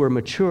those who are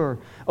mature,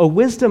 a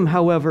wisdom,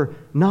 however,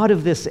 not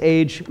of this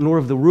age, nor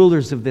of the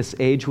rulers of this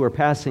age who are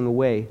passing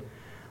away,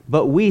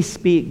 but we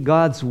speak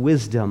God's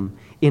wisdom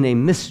in a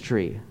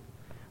mystery,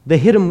 the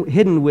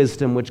hidden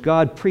wisdom which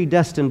God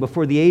predestined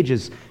before the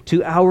ages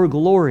to our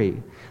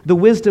glory, the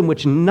wisdom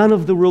which none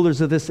of the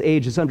rulers of this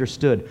age has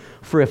understood.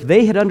 For if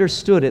they had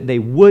understood it, they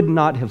would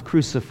not have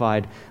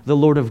crucified the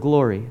Lord of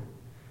glory.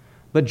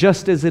 But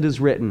just as it is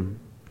written,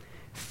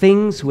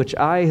 things which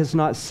eye has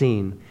not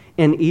seen,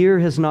 and ear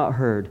has not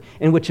heard,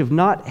 and which have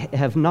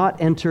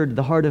not entered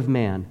the heart of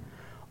man,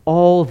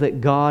 all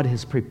that God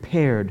has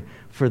prepared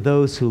for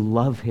those who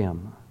love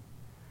him.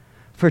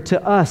 For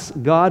to us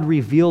God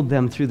revealed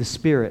them through the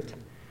Spirit.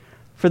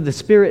 For the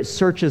Spirit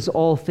searches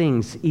all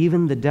things,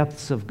 even the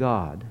depths of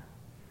God.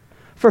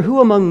 For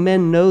who among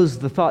men knows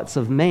the thoughts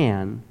of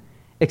man,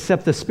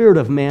 except the spirit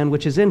of man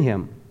which is in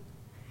him?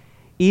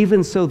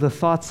 Even so the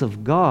thoughts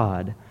of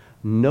God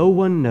no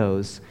one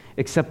knows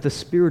except the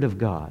Spirit of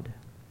God.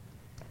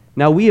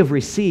 Now we have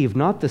received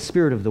not the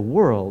spirit of the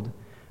world,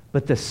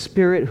 but the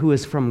Spirit who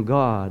is from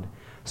God,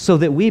 so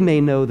that we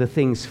may know the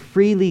things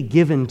freely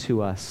given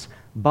to us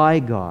by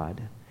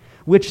God,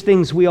 which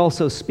things we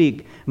also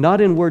speak,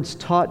 not in words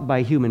taught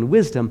by human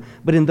wisdom,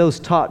 but in those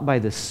taught by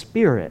the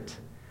Spirit,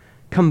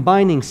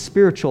 combining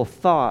spiritual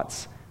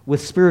thoughts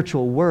with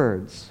spiritual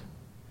words.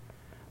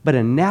 But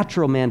a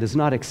natural man does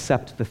not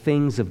accept the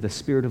things of the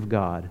Spirit of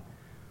God,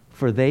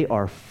 for they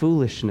are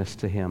foolishness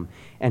to him,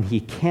 and he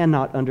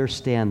cannot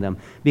understand them,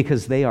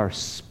 because they are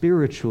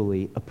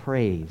spiritually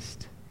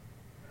appraised.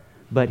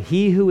 But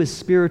he who is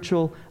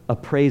spiritual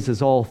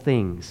appraises all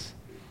things,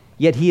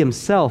 yet he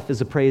himself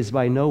is appraised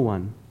by no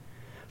one.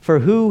 For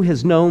who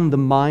has known the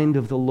mind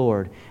of the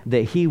Lord,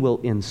 that he will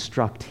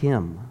instruct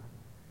him?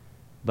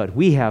 But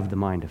we have the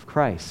mind of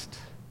Christ.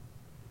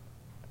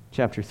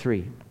 Chapter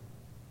 3.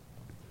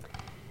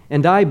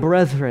 And I,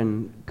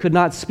 brethren, could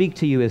not speak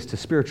to you as to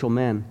spiritual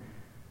men,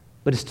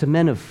 but as to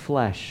men of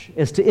flesh,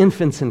 as to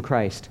infants in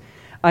Christ.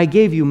 I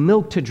gave you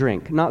milk to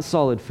drink, not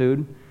solid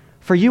food,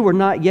 for you were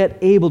not yet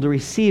able to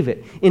receive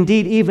it.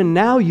 Indeed, even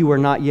now you are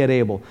not yet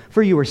able,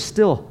 for you are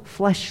still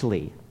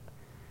fleshly.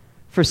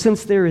 For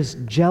since there is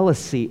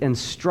jealousy and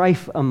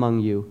strife among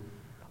you,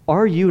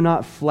 are you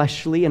not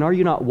fleshly, and are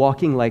you not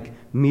walking like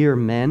mere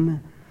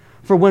men?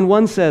 For when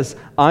one says,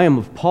 I am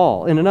of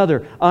Paul, and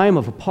another, I am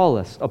of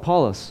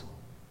Apollos,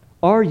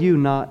 are you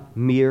not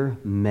mere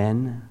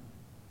men?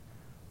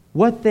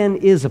 What then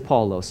is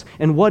Apollos,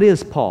 and what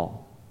is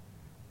Paul?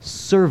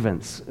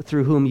 Servants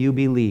through whom you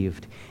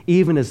believed,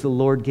 even as the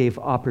Lord gave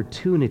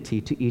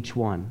opportunity to each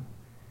one.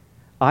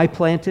 I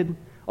planted,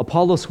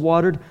 Apollos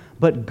watered,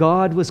 but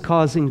God was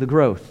causing the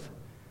growth.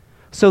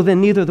 So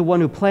then neither the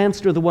one who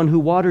plants nor the one who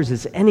waters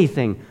is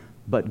anything,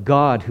 but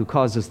God who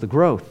causes the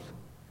growth.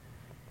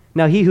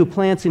 Now he who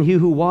plants and he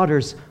who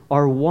waters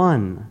are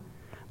one,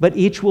 but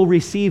each will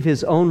receive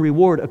his own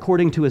reward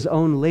according to his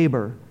own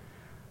labor.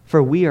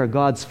 For we are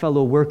God's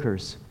fellow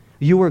workers.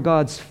 You are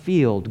God's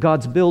field,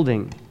 God's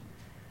building.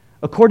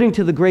 According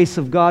to the grace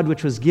of God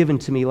which was given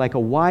to me, like a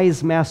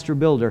wise master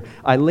builder,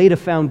 I laid a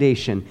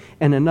foundation,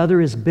 and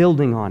another is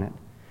building on it.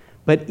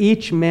 But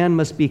each man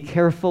must be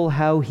careful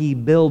how he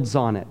builds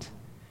on it.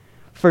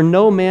 For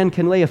no man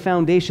can lay a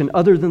foundation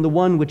other than the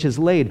one which is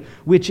laid,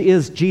 which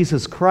is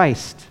Jesus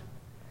Christ.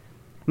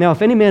 Now,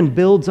 if any man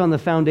builds on the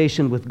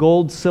foundation with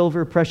gold,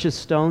 silver, precious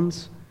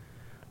stones,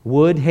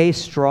 wood, hay,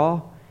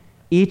 straw,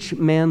 each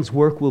man's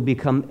work will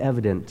become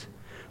evident.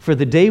 For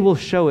the day will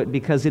show it,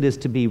 because it is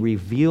to be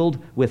revealed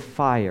with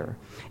fire.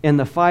 And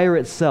the fire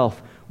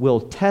itself will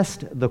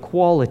test the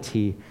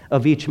quality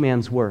of each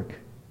man's work.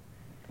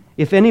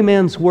 If any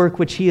man's work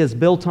which he has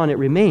built on it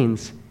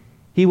remains,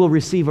 he will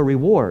receive a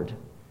reward.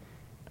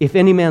 If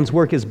any man's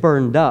work is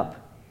burned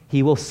up,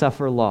 he will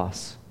suffer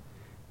loss.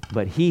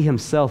 But he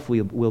himself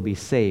will be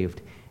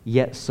saved,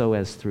 yet so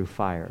as through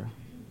fire.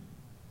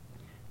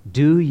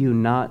 Do you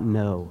not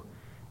know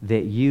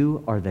that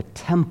you are the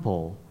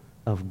temple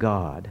of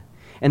God,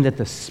 and that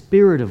the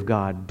Spirit of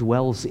God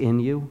dwells in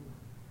you?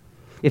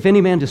 If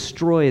any man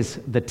destroys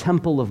the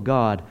temple of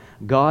God,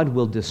 God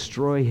will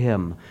destroy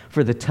him.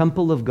 For the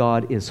temple of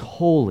God is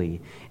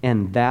holy,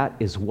 and that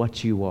is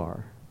what you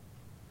are.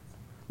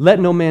 Let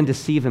no man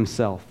deceive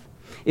himself.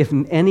 If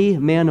any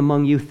man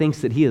among you thinks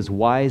that he is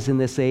wise in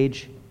this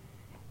age,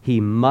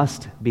 he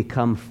must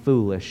become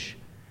foolish,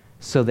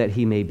 so that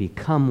he may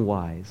become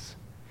wise.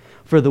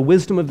 For the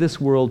wisdom of this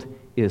world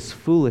is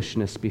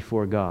foolishness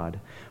before God.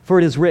 For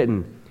it is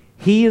written,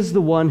 He is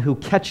the one who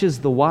catches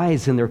the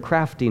wise in their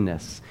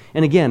craftiness.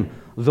 And again,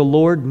 the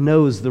Lord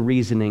knows the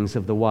reasonings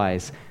of the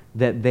wise,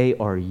 that they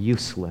are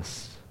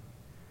useless.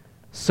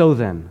 So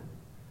then,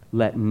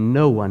 let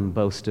no one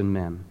boast in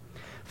men.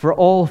 For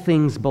all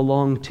things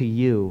belong to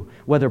you,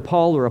 whether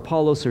Paul or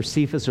Apollos or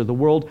Cephas or the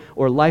world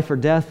or life or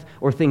death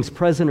or things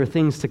present or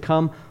things to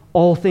come,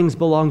 all things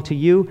belong to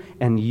you,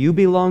 and you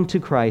belong to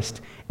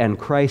Christ, and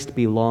Christ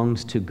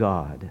belongs to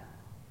God.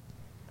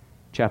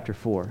 Chapter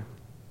 4.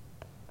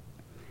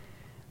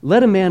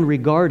 Let a man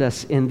regard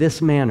us in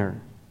this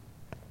manner,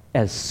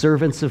 as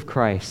servants of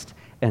Christ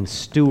and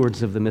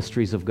stewards of the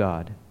mysteries of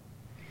God.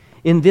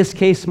 In this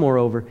case,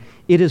 moreover,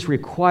 it is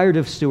required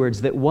of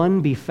stewards that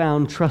one be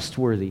found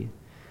trustworthy.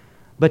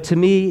 But to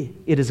me,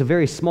 it is a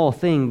very small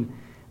thing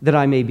that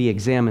I may be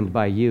examined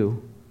by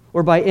you,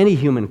 or by any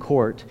human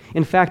court.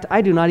 In fact,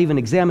 I do not even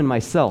examine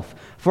myself,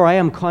 for I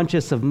am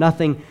conscious of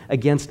nothing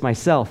against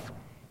myself,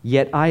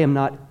 yet I am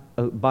not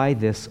by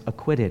this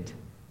acquitted.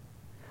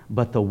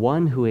 But the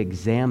one who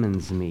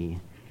examines me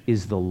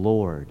is the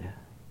Lord.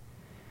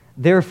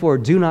 Therefore,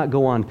 do not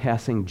go on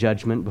passing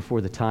judgment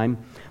before the time,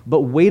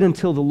 but wait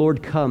until the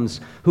Lord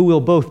comes, who will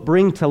both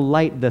bring to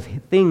light the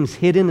things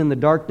hidden in the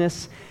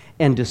darkness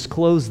and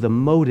disclose the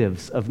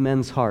motives of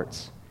men's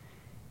hearts.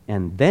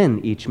 And then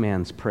each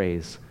man's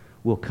praise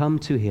will come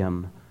to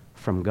him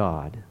from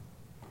God.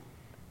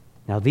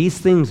 Now these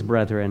things,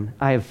 brethren,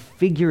 I have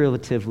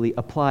figuratively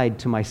applied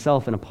to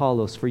myself and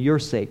Apollos for your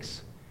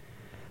sakes,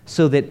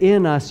 so that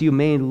in us you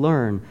may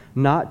learn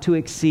not to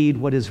exceed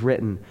what is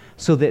written,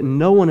 so that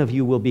no one of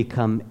you will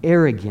become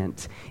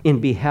arrogant in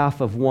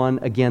behalf of one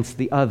against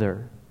the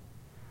other.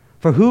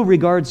 For who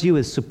regards you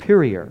as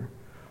superior?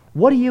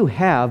 What do you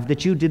have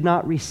that you did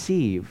not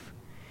receive?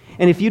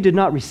 And if you did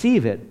not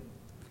receive it,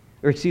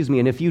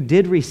 and if you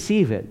did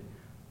receive it,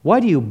 why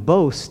do you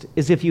boast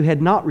as if you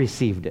had not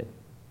received it?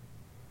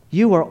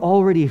 You are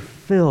already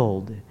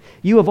filled.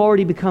 You have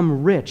already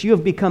become rich. You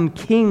have become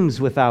kings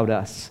without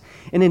us.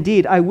 And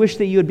indeed, I wish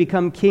that you had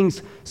become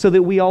kings so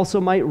that we also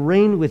might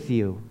reign with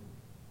you.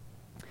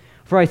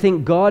 For I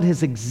think God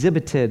has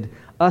exhibited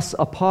us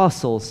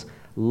apostles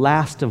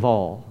last of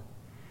all,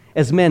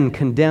 as men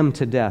condemned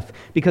to death,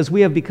 because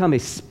we have become a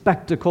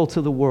spectacle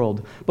to the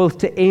world, both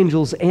to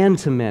angels and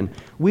to men.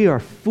 We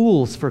are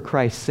fools for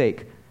Christ's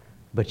sake,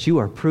 but you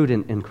are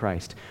prudent in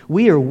Christ.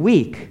 We are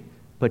weak,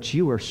 but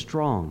you are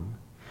strong.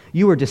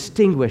 You are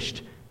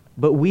distinguished,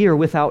 but we are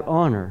without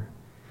honor.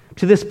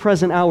 To this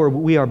present hour,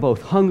 we are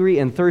both hungry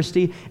and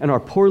thirsty, and are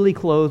poorly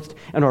clothed,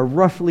 and are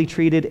roughly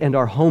treated, and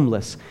are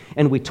homeless.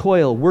 And we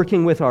toil,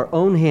 working with our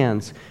own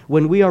hands.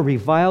 When we are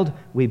reviled,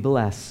 we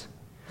bless.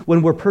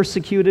 When we're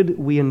persecuted,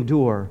 we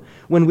endure.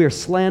 When we are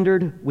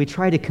slandered, we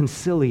try to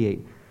conciliate.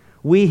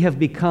 We have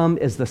become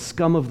as the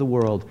scum of the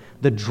world,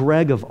 the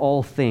dreg of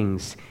all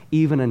things,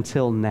 even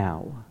until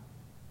now.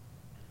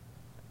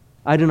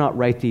 I do not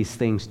write these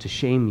things to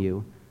shame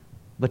you,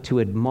 but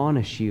to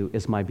admonish you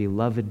as my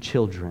beloved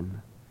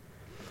children.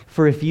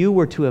 For if you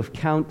were to have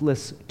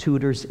countless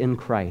tutors in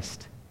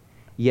Christ,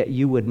 yet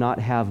you would not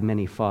have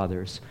many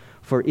fathers.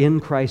 For in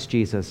Christ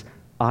Jesus,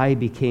 I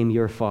became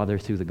your father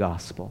through the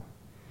gospel.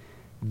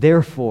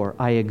 Therefore,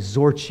 I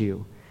exhort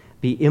you,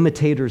 be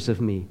imitators of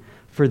me.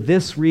 For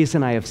this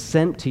reason I have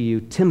sent to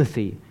you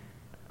Timothy,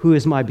 who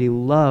is my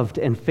beloved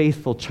and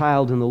faithful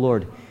child in the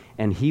Lord,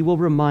 and he will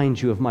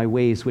remind you of my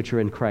ways which are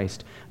in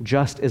Christ,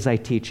 just as I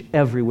teach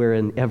everywhere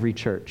in every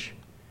church.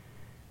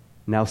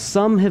 Now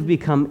some have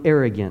become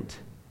arrogant,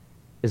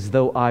 as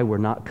though I were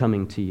not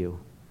coming to you.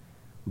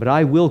 But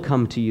I will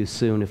come to you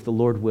soon, if the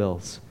Lord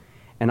wills,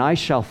 and I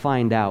shall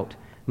find out,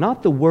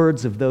 not the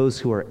words of those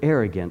who are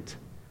arrogant,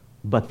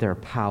 but their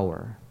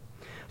power.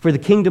 For the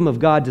kingdom of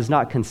God does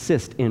not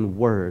consist in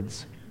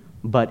words,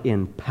 but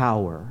in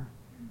power.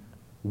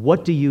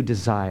 What do you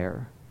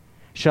desire?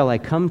 Shall I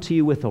come to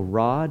you with a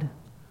rod,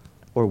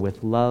 or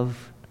with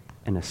love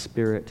and a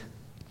spirit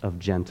of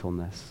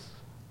gentleness?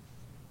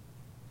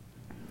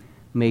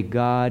 May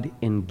God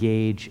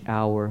engage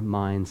our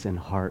minds and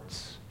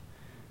hearts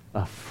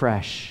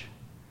afresh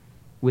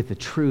with the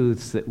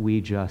truths that we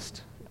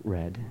just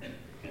read.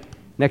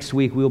 Next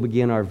week, we'll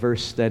begin our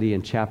verse study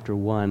in chapter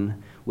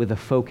 1 with a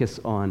focus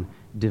on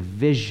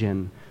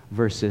division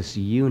versus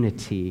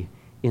unity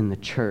in the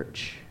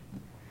church.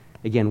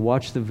 Again,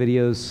 watch the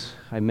videos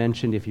I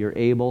mentioned if you're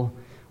able.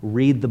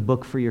 Read the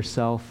book for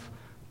yourself.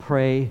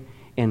 Pray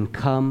and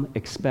come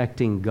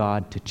expecting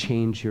God to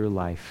change your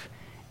life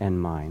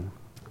and mine.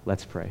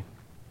 Let's pray.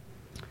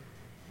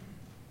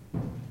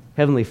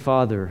 Heavenly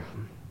Father,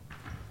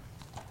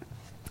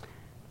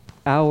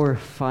 our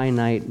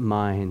finite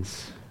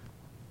minds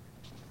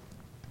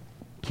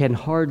can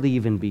hardly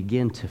even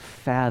begin to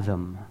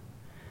fathom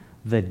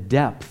the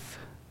depth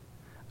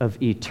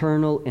of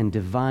eternal and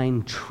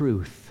divine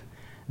truth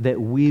that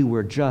we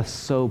were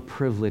just so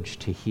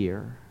privileged to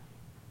hear.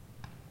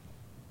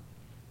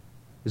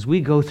 As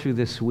we go through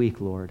this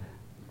week, Lord,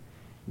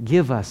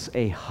 give us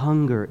a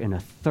hunger and a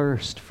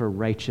thirst for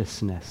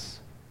righteousness.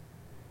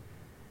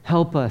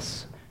 Help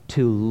us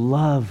to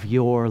love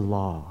your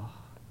law,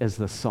 as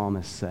the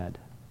psalmist said.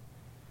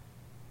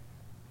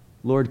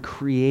 Lord,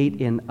 create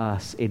in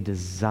us a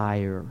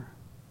desire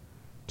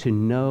to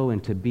know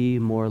and to be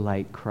more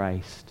like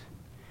Christ,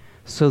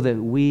 so that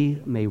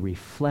we may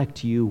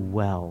reflect you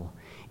well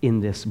in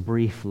this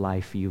brief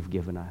life you've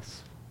given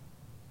us.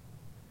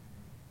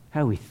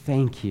 How we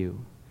thank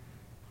you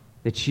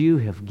that you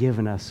have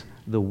given us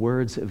the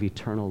words of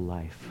eternal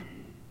life.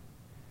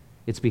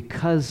 It's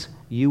because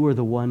you are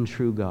the one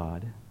true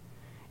God.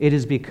 It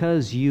is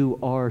because you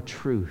are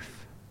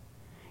truth.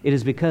 It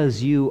is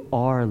because you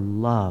are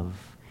love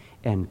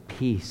and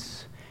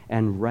peace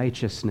and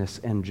righteousness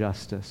and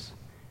justice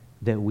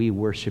that we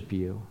worship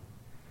you.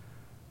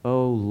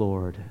 Oh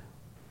Lord,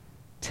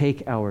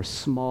 take our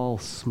small,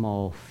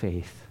 small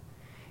faith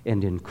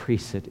and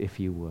increase it if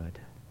you would.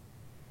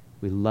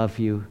 We love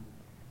you.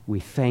 We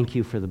thank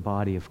you for the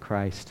body of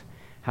Christ.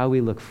 How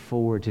we look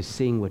forward to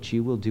seeing what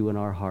you will do in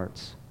our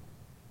hearts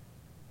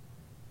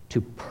to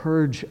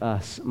purge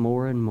us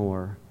more and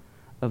more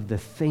of the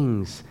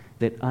things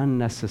that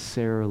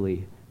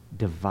unnecessarily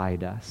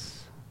divide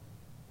us.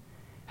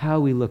 How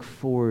we look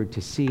forward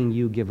to seeing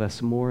you give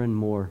us more and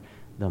more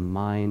the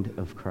mind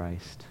of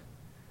Christ.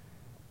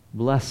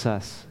 Bless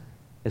us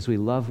as we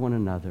love one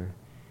another,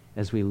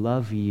 as we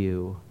love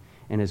you,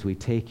 and as we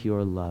take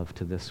your love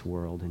to this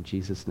world. In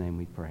Jesus' name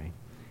we pray.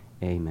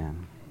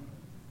 Amen.